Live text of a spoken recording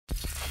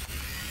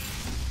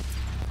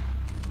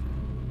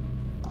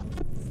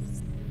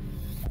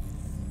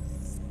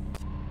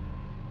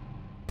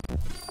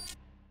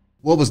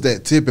What was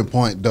that tipping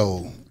point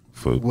though,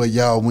 where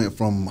y'all went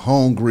from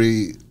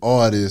hungry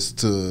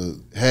artists to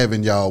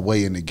having y'all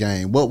way in the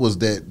game? What was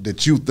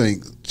that you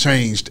think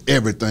changed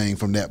everything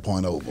from that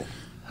point over?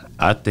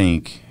 I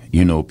think,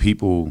 you know,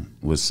 people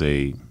would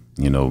say,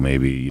 you know,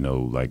 maybe, you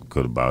know, like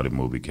Could About It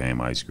movie came,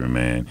 Ice Cream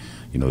Man,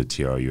 you know,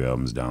 TRU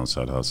albums,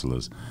 Downside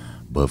Hustlers.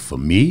 But for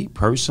me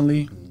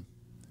personally,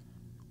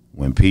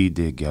 when P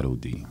did Ghetto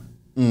D,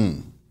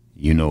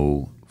 you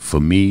know, for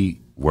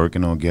me,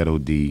 working on Ghetto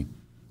D,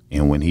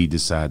 and when he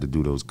decided to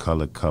do those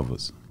color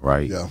covers,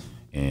 right? Yeah.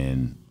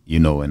 And, you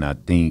know, and I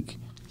think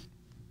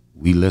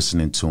we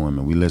listening to him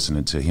and we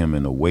listening to him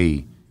in a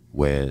way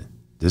where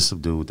this a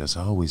dude that's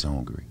always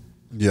hungry.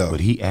 Yeah. But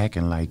he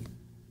acting like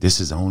this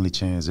is the only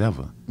chance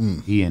ever.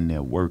 He in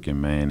there working,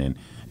 man,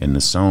 and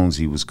the songs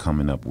he was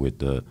coming up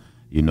with,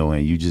 you know,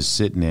 and you just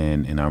sitting there,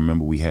 and I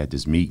remember we had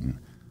this meeting,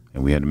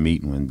 and we had a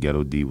meeting when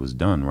Ghetto D was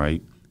done,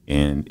 right?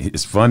 And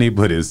it's funny,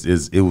 but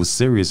it was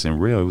serious and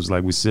real. It was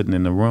like we sitting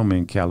in the room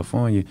in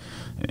California,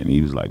 and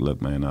he was like,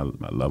 look, man, I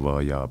love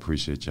all y'all,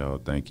 appreciate y'all,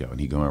 thank y'all. And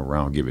he going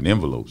around giving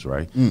envelopes,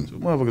 right? So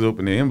motherfuckers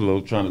open their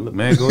envelopes trying to look,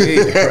 man, go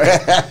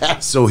ahead,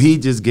 right? So he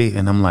just gave,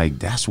 and I'm like,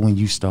 that's when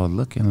you start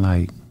looking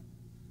like,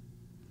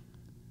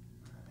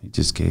 he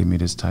just gave me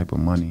this type of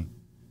money.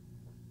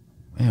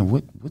 Man,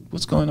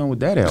 what's going on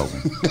with that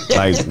album?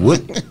 Like,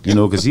 what, you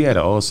know, because he had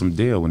an awesome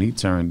deal. When he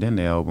turned in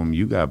the album,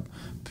 you got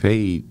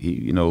paid,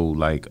 you know,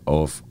 like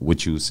off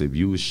what you said.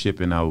 You was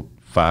shipping out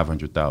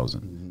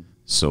 500,000.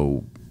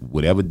 So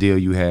whatever deal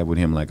you had with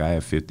him, like I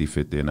had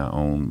 50-50 and I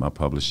own my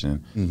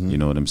publishing, you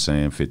know what I'm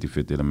saying,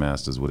 50-50 the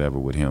masters, whatever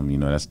with him, you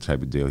know, that's the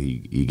type of deal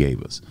he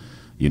gave us.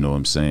 You know what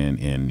I'm saying?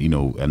 And, you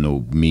know, I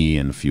know me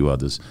and a few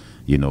others,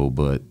 you know,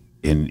 but,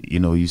 and, you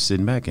know, you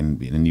sitting back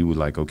and you were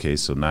like, okay,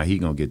 so now he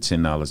gonna get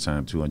 $10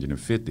 times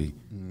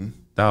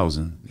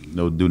 250,000, you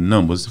know, do the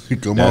numbers.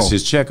 That's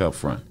his check up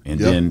front. And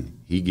then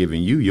he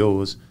giving you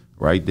yours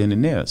right then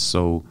and there.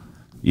 So,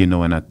 you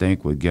know, and I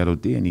think with Ghetto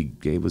D, and he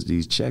gave us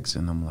these checks,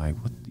 and I'm like,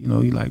 what, you know,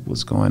 he like,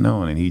 what's going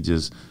on? And he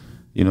just,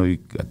 you know, I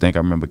think I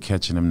remember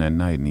catching him that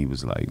night, and he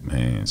was like,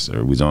 man,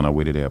 sir, we was on our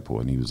way to the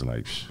airport, and he was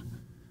like, shh.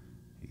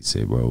 He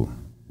said, bro,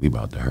 we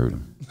about to hurt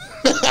him.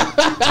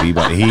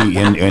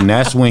 And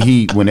that's when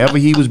whenever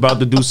he was about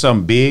to do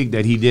something big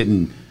that he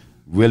didn't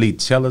really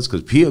tell us,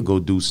 because P'll go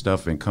do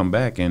stuff and come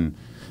back. And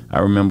I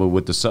remember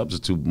with the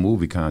Substitute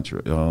movie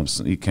contract,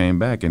 he came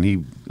back and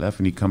he left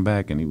and he come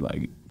back and he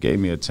like gave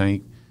me a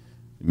tank,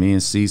 me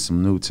and C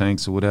some new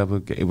tanks or whatever,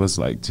 gave us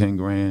like 10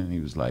 grand. He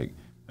was like,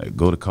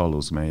 go to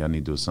Carlos, man, y'all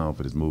need to do a song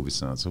for this movie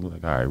son. So we're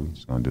like, all right, we're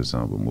just gonna do a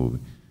song for a movie.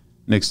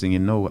 Next thing you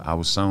know, I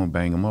was sound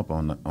bang him up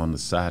on the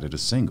side of the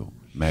single.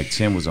 Mac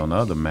 10 was on the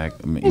other Mac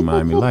in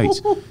Miami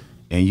Lights.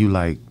 And you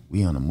like,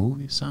 we on a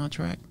movie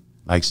soundtrack?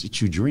 Like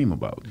that you dream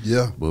about.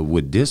 Yeah. But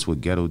with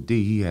Ghetto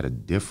D, he had a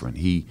different,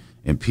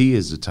 and P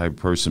is the type of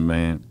person,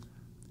 man.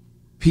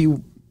 P,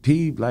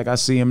 like I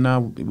see him now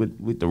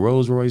with the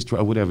Rolls Royce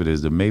truck, whatever it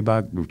is, the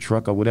Maybach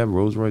truck or whatever,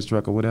 Rolls Royce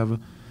truck or whatever.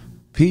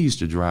 P used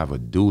to drive a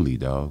dually,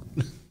 dog.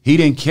 He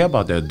didn't care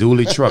about that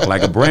dually truck,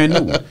 like a brand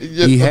new one.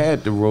 He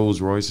had the Rolls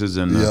Royces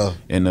and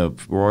the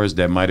Ferraris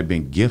that might have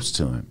been gifts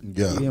to him. He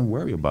didn't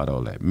worry about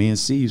all that. Me and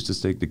C used to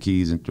take the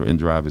keys and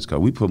drive his car.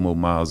 We put more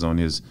miles on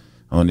his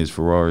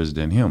Ferraris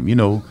than him, you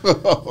know.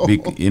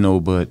 You know,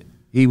 but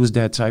he was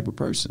that type of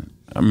person.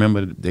 I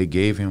remember they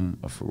gave him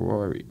a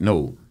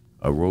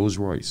Rolls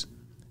Royce.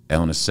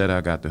 And on the set,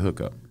 I got the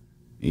hookup.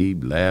 He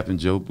laughed and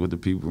joked with the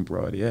people from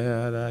Broad.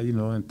 Yeah, you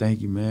know, and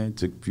thank you, man.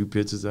 Took a few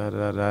pictures,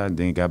 and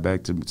then got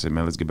back to said,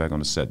 man, let's get back on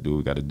the set, do what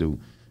we got to do.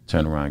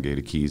 Turn around, gave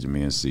the keys to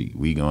me and C.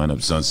 We going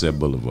up Sunset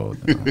Boulevard.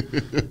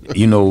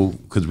 You know,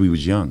 because we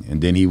was young. And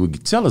then he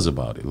would tell us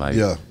about it. Like,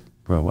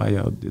 bro, why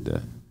y'all did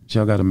that?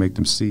 Y'all got to make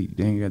them see.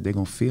 They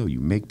going to feel you.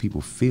 Make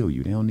people feel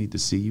you. They don't need to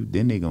see you.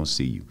 Then they going to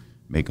see you.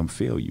 Make them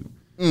feel you.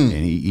 And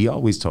he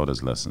always taught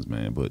us lessons,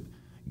 man. But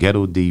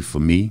Ghetto D for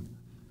me,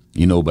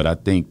 you know, but I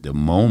think the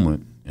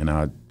moment,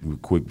 and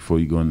quick before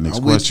you go on the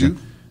next question,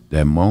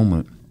 that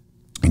moment,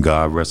 and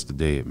God rest the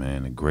dead,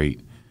 man,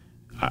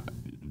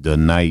 the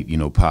night, you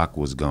know, Pac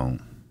was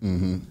gone.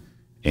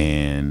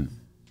 And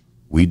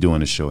we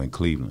doing a show in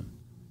Cleveland,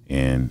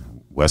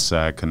 and West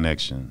Side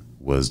Connection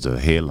was the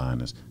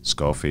headliners.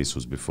 Scarface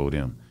was before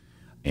them.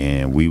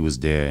 And we was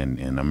there, and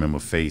I remember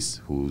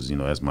Face, who's, you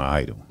know, that's my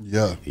idol.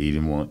 Yeah. He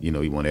didn't want, you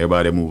know, he wanted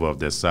everybody to move off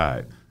that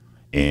side.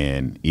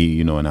 And,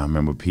 you know, and I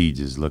remember P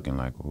just looking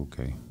like,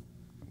 okay,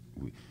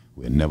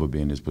 we'll never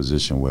be in this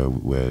position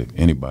where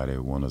anybody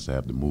would want us to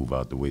have to move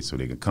out the way so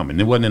they can come. And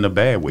it wasn't in a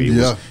bad way.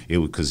 It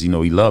was because, you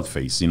know, he loved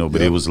Face, you know,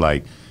 but it was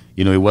like,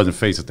 you know, it wasn't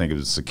Face. I think it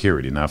was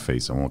security, not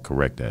Face. I want to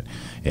correct that.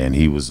 And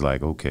he was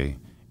like, okay.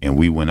 And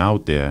we went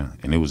out there,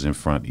 and it was in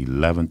front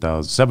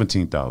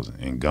 17,000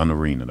 in Gun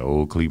Arena, the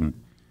old Cleveland.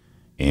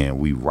 And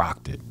we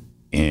rocked it.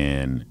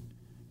 And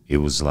it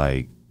was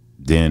like,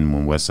 then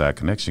when West Side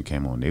Connection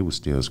came on, they were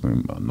still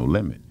screaming about No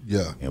Limit.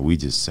 Yeah. And we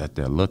just sat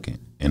there looking.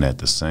 And at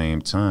the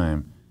same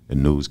time, the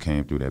news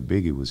came through that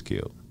Biggie was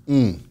killed.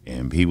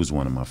 And he was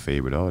one of my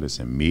favorite artists.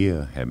 And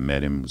Mia had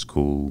met him, was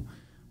cool.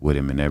 with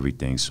him and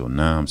everything. So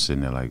now I'm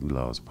sitting there like, we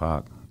lost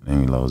Pac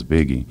and we lost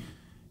Biggie.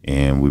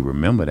 And we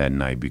remember that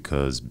night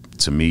because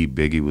to me,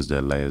 Biggie was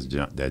that last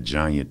that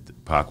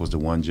giant. Pac was the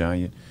one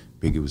giant.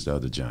 Biggie was the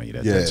other giant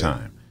at that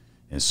time.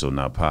 And so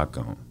now Pac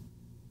gone,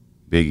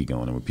 Biggie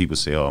gone. And when people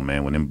say, "Oh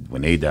man,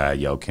 when they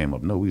died, y'all came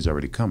up," no, we was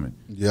already coming.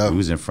 Yeah, we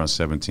was in front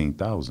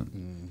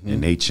 17,000,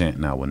 and they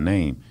chanting our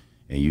name,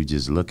 and you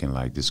just looking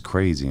like this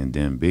crazy. And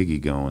then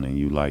Biggie gone, and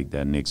you like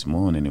that next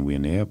morning, and we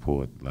in the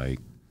airport. Like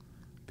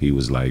he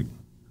was like,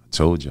 "I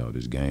told y'all,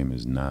 this game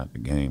is not a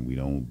game. We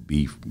don't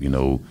beef, you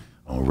know."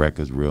 On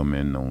records, real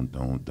men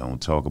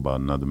don't talk about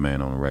another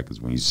man on the records.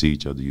 When you see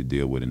each other, you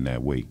deal with it in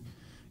that way,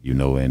 you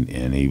know.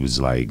 And he was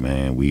like,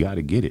 "Man, we got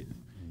to get it,"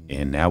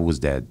 and that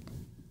was that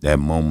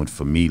moment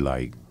for me,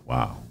 like,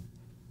 wow,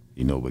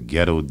 you know. But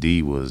Ghetto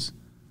D was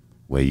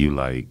where you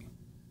like,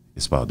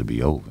 it's about to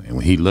be over. And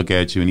when he look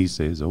at you and he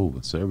says, "It's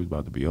over. Serv is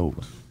about to be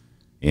over,"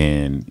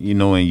 and you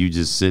know, and you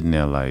just sitting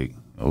there like,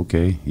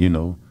 okay, you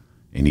know.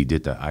 And he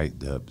did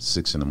the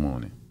 6 in the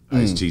morning.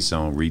 Ice-T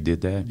song,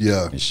 redid that,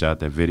 and shot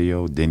that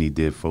video. Then he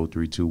did 4,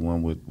 3, 2,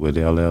 1 with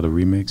LL the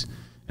remix,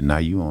 and now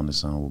you on the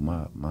song with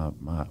my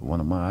one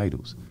of my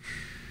idols,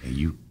 and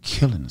you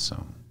killing the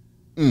song.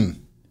 And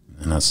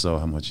I saw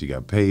how much you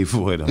got paid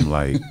for it. I'm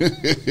like,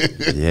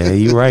 yeah,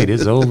 you're right.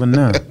 It's over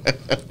now.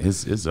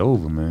 It's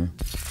over, man.